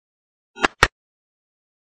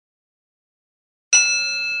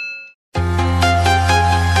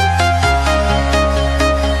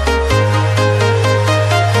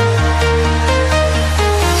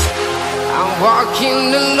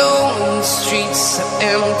so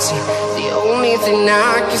empty. The only thing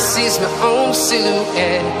I can see is my own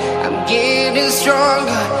silhouette. I'm getting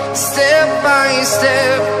stronger, step by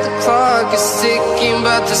step. The clock is ticking,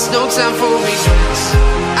 but there's no time for regrets.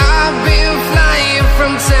 I've been flying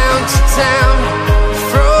from town to town,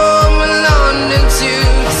 from London to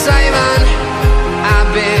Taiwan.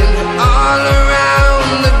 I've been all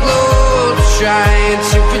around the globe, trying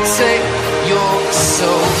to protect your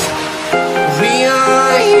soul. We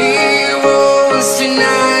are heroes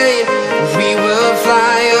tonight. We will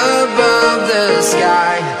fly above the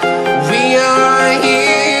sky. We are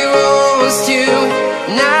heroes tonight.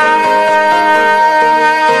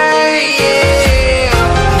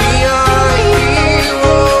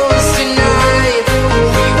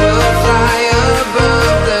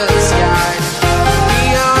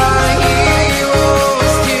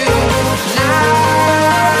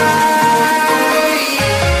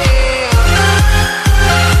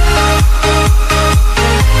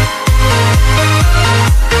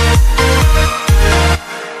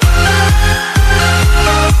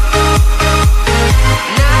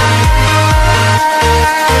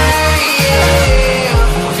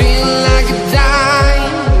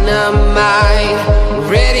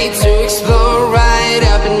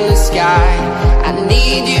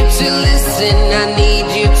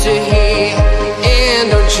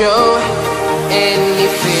 Show any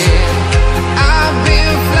fear. I've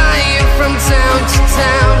been flying from town to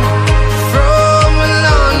town, from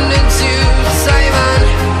London to Taiwan.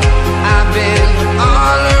 I've been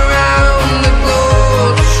all around the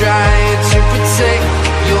globe, trying to protect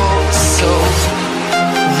your soul.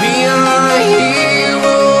 We are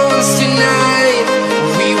heroes tonight.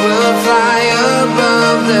 We will fly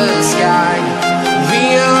above the sky. We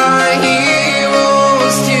are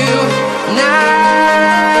heroes tonight.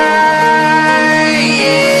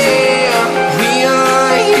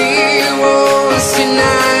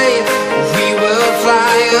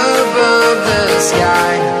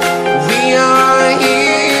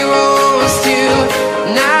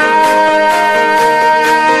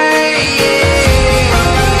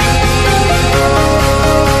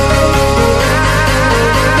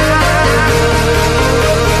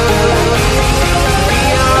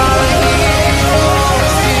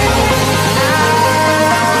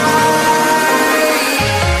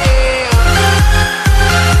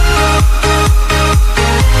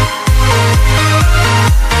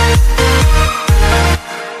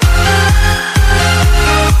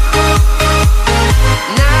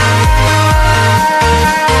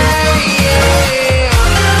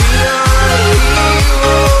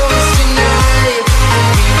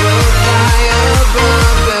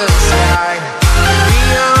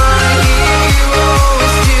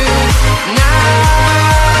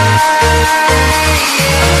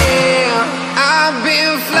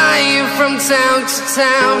 Town to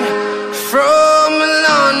town, from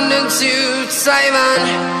London to Taiwan.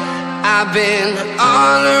 I've been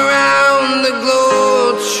all around the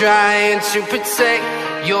globe, trying to protect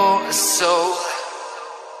your soul.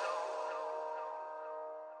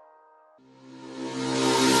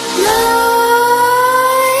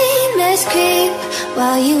 Nightmares creep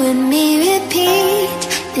while you and me repeat.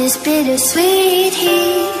 This bittersweet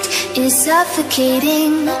heat is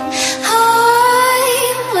suffocating.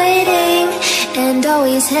 I'm waiting and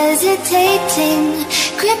always hesitating.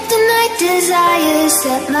 Kryptonite desires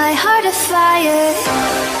set my heart afire.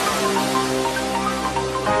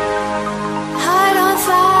 Heart on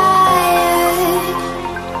fire.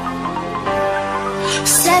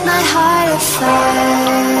 Set my heart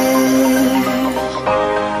afire.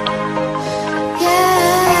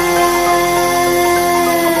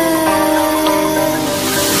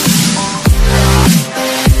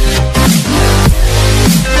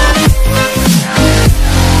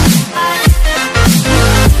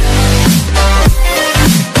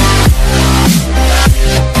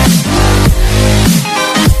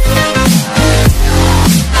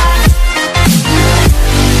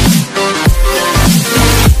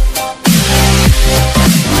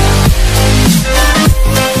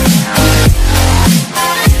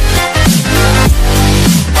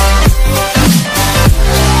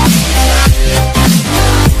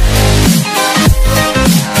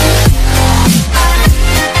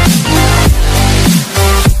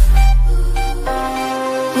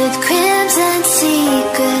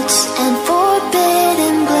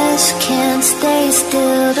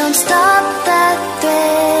 Don't stop that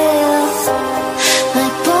thrill. My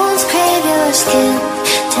bones crave your skin.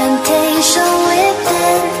 Temptation